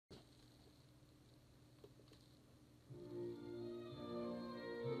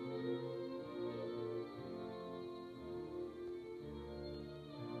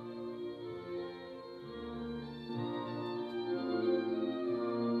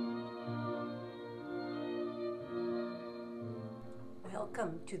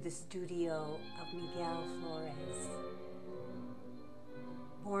Welcome to the studio of Miguel Flores.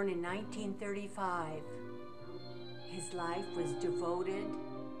 Born in 1935, his life was devoted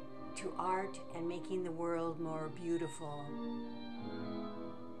to art and making the world more beautiful.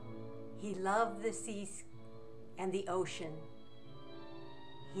 He loved the seas and the ocean.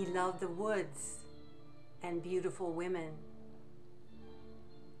 He loved the woods and beautiful women.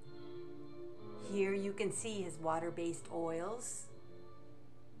 Here you can see his water-based oils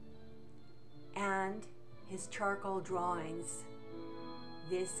and his charcoal drawings,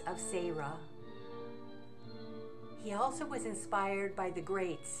 this of Sarah. He also was inspired by the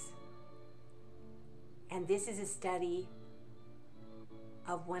greats, and this is a study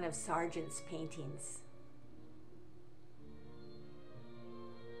of one of Sargent's paintings.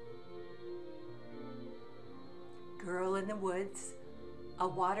 Girl in the Woods, a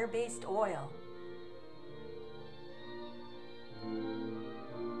water-based oil.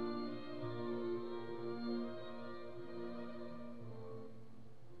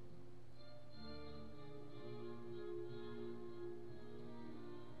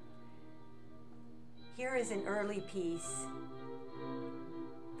 Here is an early piece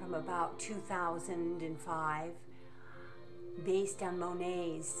from about 2005 based on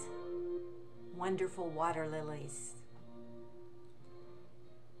Monet's wonderful water lilies.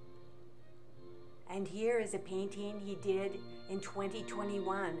 And here is a painting he did in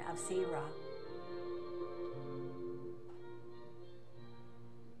 2021 of Sarah.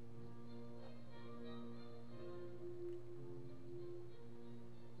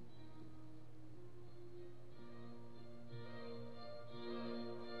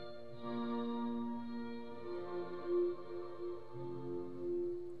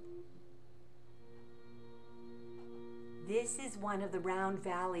 This is one of the Round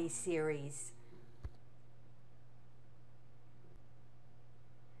Valley series.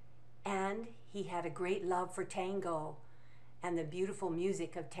 And he had a great love for tango and the beautiful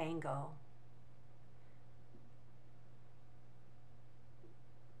music of tango.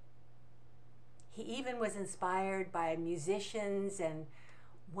 He even was inspired by musicians and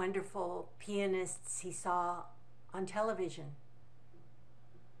wonderful pianists he saw on television.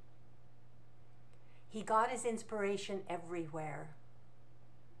 He got his inspiration everywhere.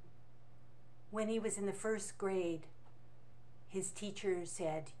 When he was in the first grade, his teacher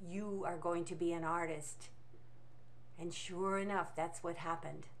said, "You are going to be an artist." And sure enough, that's what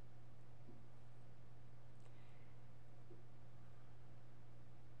happened.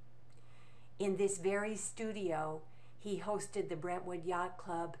 In this very studio, he hosted the Brentwood Yacht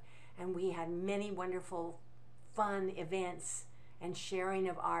Club, and we had many wonderful, fun events and sharing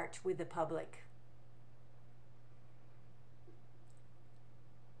of art with the public.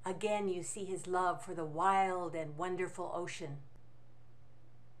 Again, you see his love for the wild and wonderful ocean.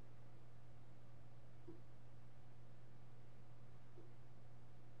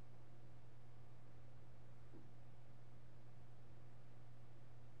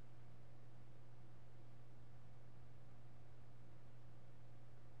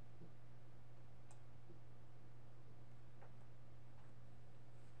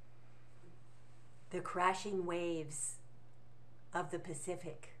 The crashing waves of the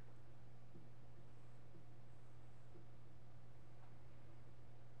Pacific.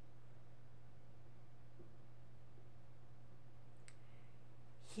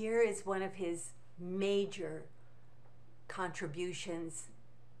 Here is one of his major contributions,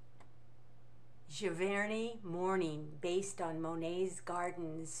 Giverny Morning, based on Monet's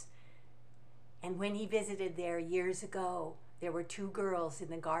gardens. And when he visited there years ago, there were two girls in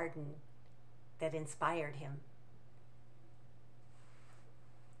the garden that inspired him.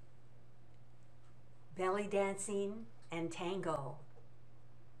 Belly dancing and tango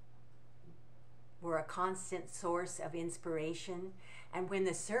were a constant source of inspiration. And when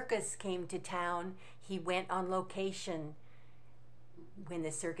the circus came to town, he went on location when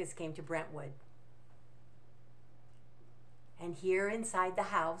the circus came to Brentwood. And here inside the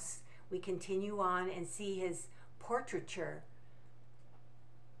house, we continue on and see his portraiture.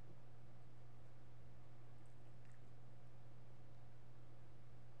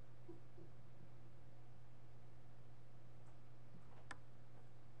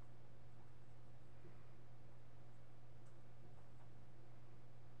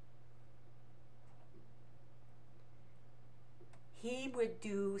 He would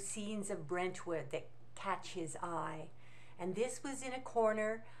do scenes of Brentwood that catch his eye. And this was in a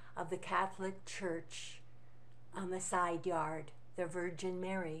corner of the Catholic Church on the side yard, the Virgin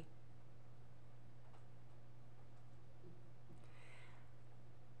Mary.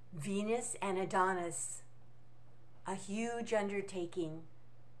 Venus and Adonis, a huge undertaking,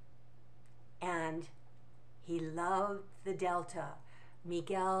 and he loved the Delta.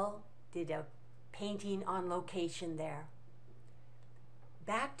 Miguel did a painting on location there.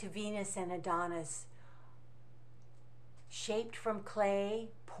 Back to Venus and Adonis, shaped from clay,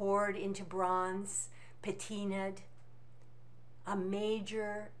 poured into bronze, patinaed, a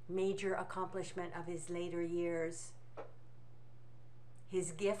major, major accomplishment of his later years,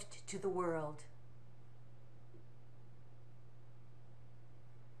 his gift to the world.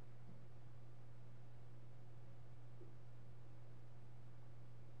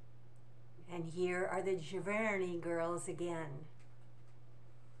 And here are the Giverny girls again.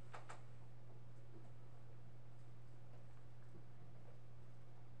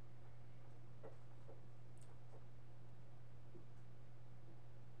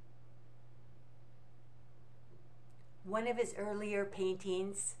 One of his earlier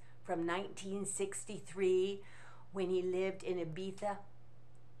paintings from 1963, when he lived in Ibiza,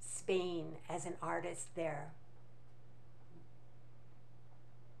 Spain, as an artist there.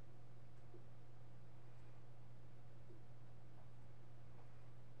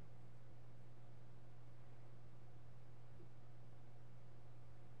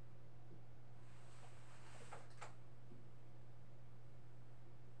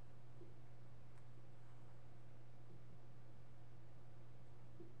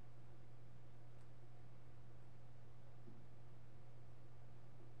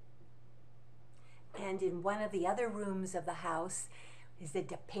 And in one of the other rooms of the house is the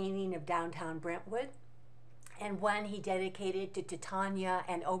painting of downtown Brentwood, and one he dedicated to Titania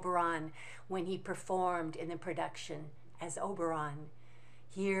and Oberon when he performed in the production as Oberon.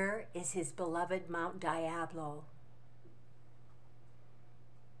 Here is his beloved Mount Diablo.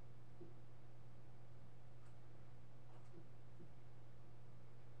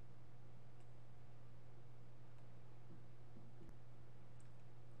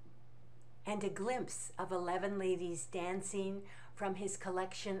 And a glimpse of 11 ladies dancing from his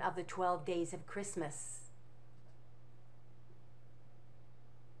collection of the 12 Days of Christmas.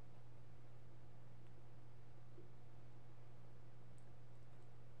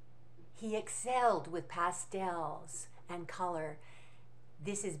 He excelled with pastels and color.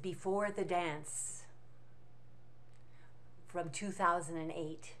 This is Before the Dance from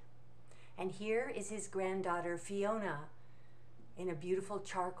 2008. And here is his granddaughter Fiona in a beautiful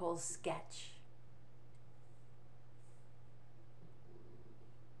charcoal sketch.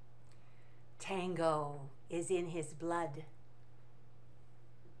 Tango is in his blood.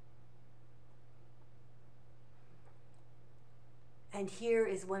 And here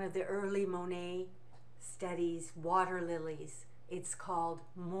is one of the early Monet studies, Water Lilies. It's called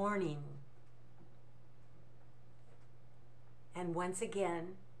Morning. And once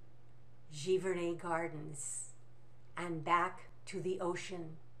again, Giverny Gardens, and back to the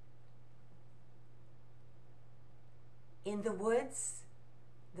ocean. In the woods,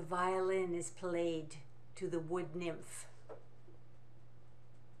 the violin is played to the wood nymph.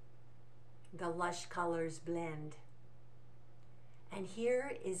 The lush colors blend. And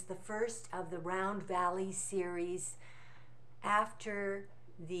here is the first of the Round Valley series. After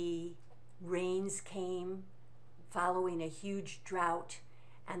the rains came following a huge drought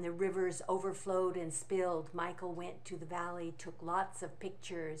and the rivers overflowed and spilled, Michael went to the valley, took lots of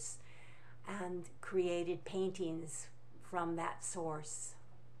pictures, and created paintings from that source.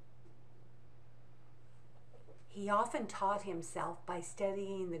 He often taught himself by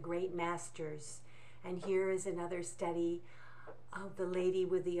studying the great masters, and here is another study of The Lady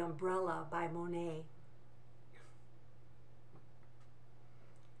with the Umbrella by Monet.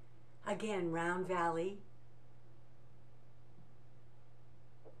 Again, Round Valley.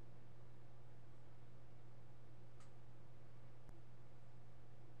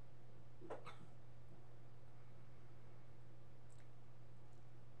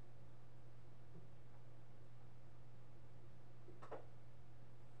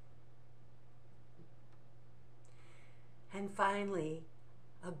 And finally,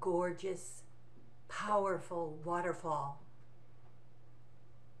 a gorgeous, powerful waterfall.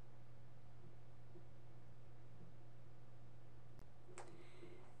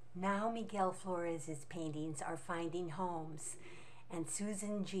 Now Miguel Flores' paintings are finding homes, and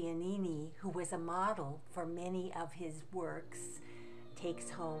Susan Giannini, who was a model for many of his works, takes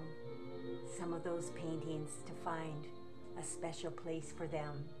home some of those paintings to find a special place for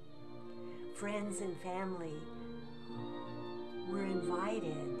them. Friends and family were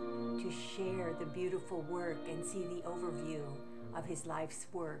invited to share the beautiful work and see the overview of his life's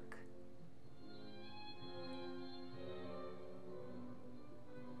work.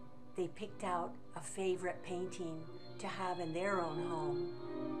 They picked out a favorite painting to have in their own home.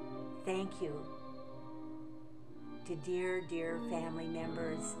 Thank you to dear, dear family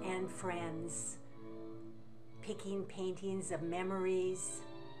members and friends, picking paintings of memories,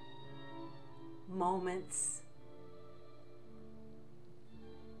 moments,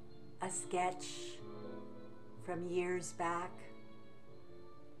 a sketch from years back,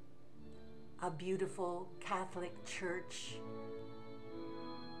 a beautiful Catholic church,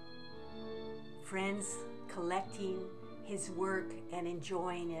 friends collecting his work and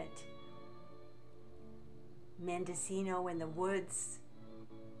enjoying it, Mendocino in the woods.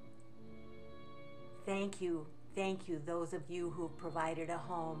 Thank you, those of you who provided a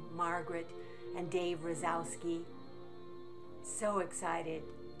home, Margaret and Dave Rosowski. So excited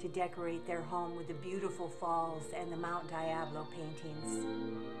to decorate their home with the beautiful falls and the Mount Diablo paintings.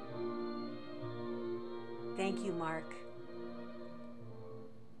 Thank you, Mark.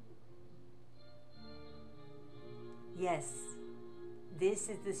 Yes, this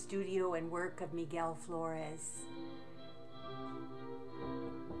is the studio and work of Miguel Flores.